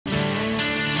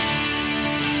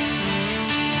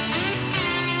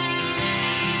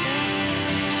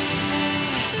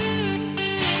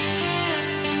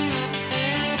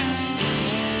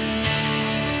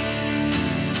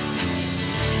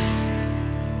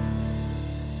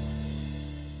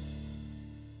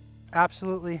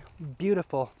Absolutely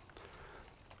beautiful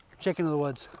chicken of the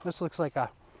woods. This looks like a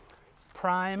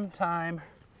prime time.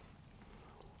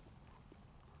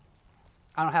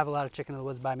 I don't have a lot of chicken of the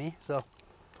woods by me, so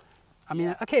I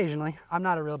mean, occasionally. I'm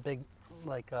not a real big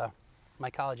like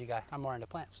mycology guy. I'm more into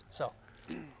plants. So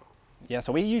yeah,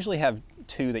 so we usually have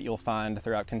two that you'll find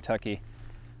throughout Kentucky.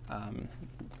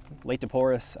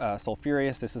 Laetoporus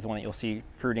sulphureus, this is the one that you'll see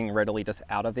fruiting readily just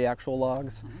out of the actual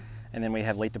logs. And then we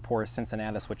have Laetoporus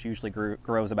cincinnatus, which usually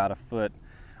grows about a foot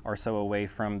or so away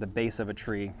from the base of a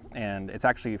tree. And it's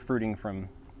actually fruiting from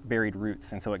buried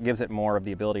roots. And so it gives it more of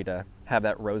the ability to have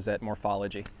that rosette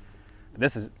morphology.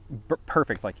 This is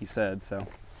perfect, like you said, so.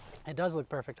 It does look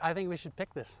perfect. I think we should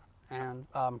pick this. And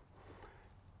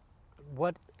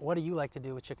what do you like to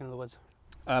do with chicken of the woods?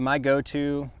 My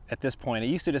go-to at this point, it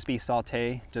used to just be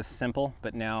saute, just simple,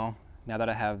 but now that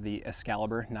I have the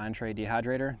Excalibur 9-tray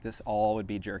dehydrator, this all would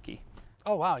be jerky.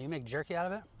 Oh wow, you make jerky out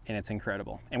of it? And it's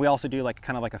incredible. And we also do like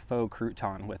kind of like a faux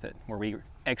crouton with it, where we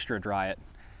extra dry it,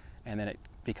 and then it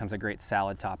becomes a great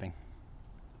salad topping.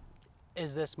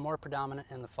 Is this more predominant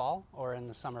in the fall or in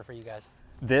the summer for you guys?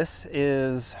 This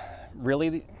is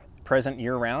really present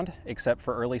year-round, except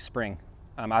for early spring.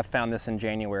 I've found this in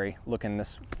January, looking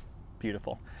this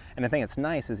beautiful. And the thing that's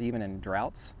nice is even in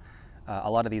droughts, a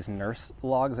lot of these nurse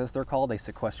logs, as they're called, they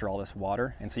sequester all this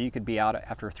water. And so you could be out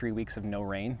after 3 weeks of no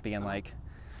rain being like,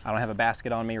 I don't have a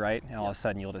basket on me, right? And all of a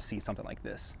sudden you'll just see something like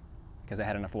this because it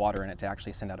had enough water in it to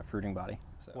actually send out a fruiting body.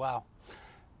 So. Wow.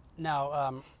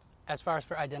 Now, as far as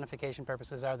for identification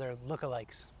purposes, are there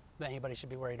lookalikes that anybody should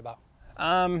be worried about?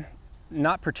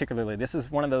 Not particularly. This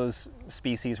is one of those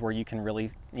species where you can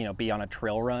really, be on a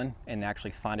trail run and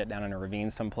actually find it down in a ravine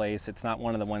someplace. It's not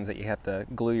one of the ones that you have to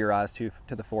glue your eyes to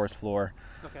the forest floor.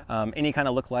 Okay. Any kind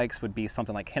of lookalikes would be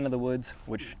something like hen of the woods,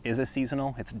 which is a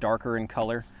seasonal. It's darker in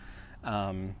color.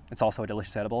 It's also a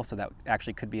delicious edible, so that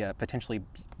actually could be a potentially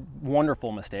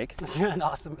wonderful mistake. An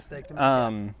awesome mistake to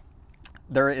make.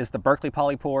 There is the Berkeley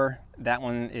polypore. That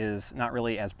one is not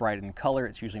really as bright in color.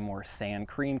 It's usually more sand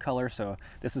cream color. So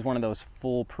this is one of those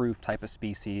foolproof type of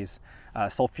species.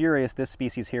 Sulphureus, this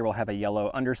species here will have a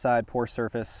yellow underside, pore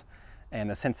surface. And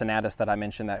the cincinnatus that I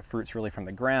mentioned that fruits really from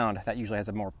the ground, that usually has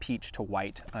a more peach to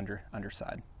white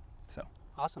underside. So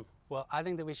awesome. Well, I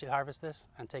think that we should harvest this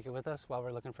and take it with us while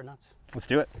we're looking for nuts. Let's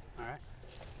do it. All right.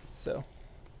 So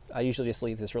I usually just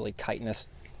leave this really chitinous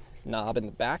knob in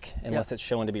the back unless it's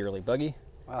shown to be really buggy.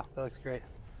 Wow, that looks great.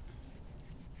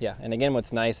 Yeah, and again,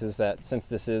 what's nice is that since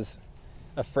this is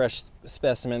a fresh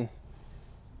specimen,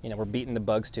 we're beating the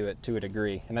bugs to it to a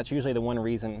degree. And that's usually the one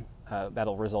reason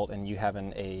that'll result in you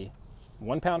having a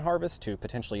 1 pound harvest to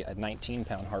potentially a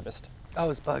 19-pound harvest. Oh,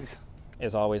 it's bugs.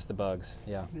 Is always the bugs,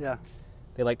 yeah. Yeah.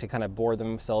 They like to kind of bore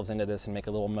themselves into this and make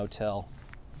a little motel.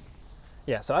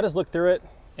 Yeah, so I just looked through it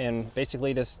and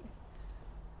basically just,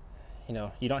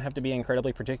 you don't have to be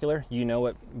incredibly particular. You know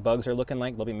what bugs are looking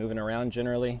like. They'll be moving around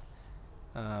generally.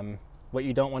 What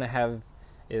you don't want to have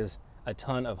is a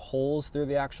ton of holes through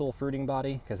the actual fruiting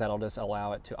body because that'll just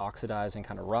allow it to oxidize and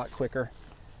kind of rot quicker.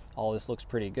 All this looks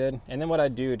pretty good. And then what I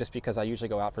do, just because I usually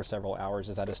go out for several hours,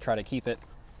 is I just try to keep it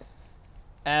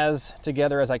as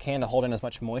together as I can to hold in as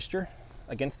much moisture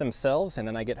against themselves. And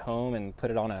then I get home and put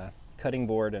it on a cutting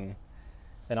board, and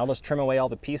then I'll just trim away all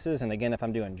the pieces. And again, if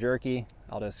I'm doing jerky,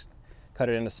 I'll just cut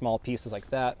it into small pieces like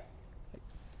that,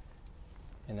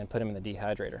 and then put them in the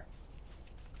dehydrator.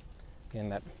 Again,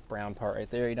 that brown part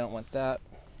right there, you don't want that.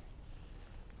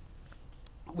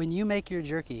 When you make your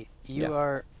jerky, you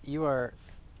are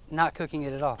not cooking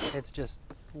it at all. It's just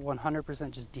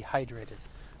 100% just dehydrated.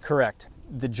 Correct.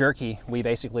 The jerky, we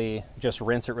basically just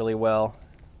rinse it really well,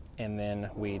 and then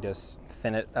we just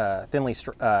thinly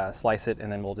slice it,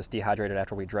 and then we'll just dehydrate it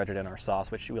after we dredge it in our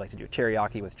sauce, which we like to do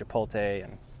teriyaki with chipotle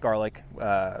and garlic,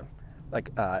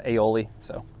 like aioli.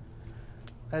 So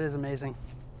that is amazing.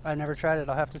 I've never tried it.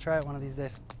 I'll have to try it one of these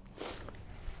days.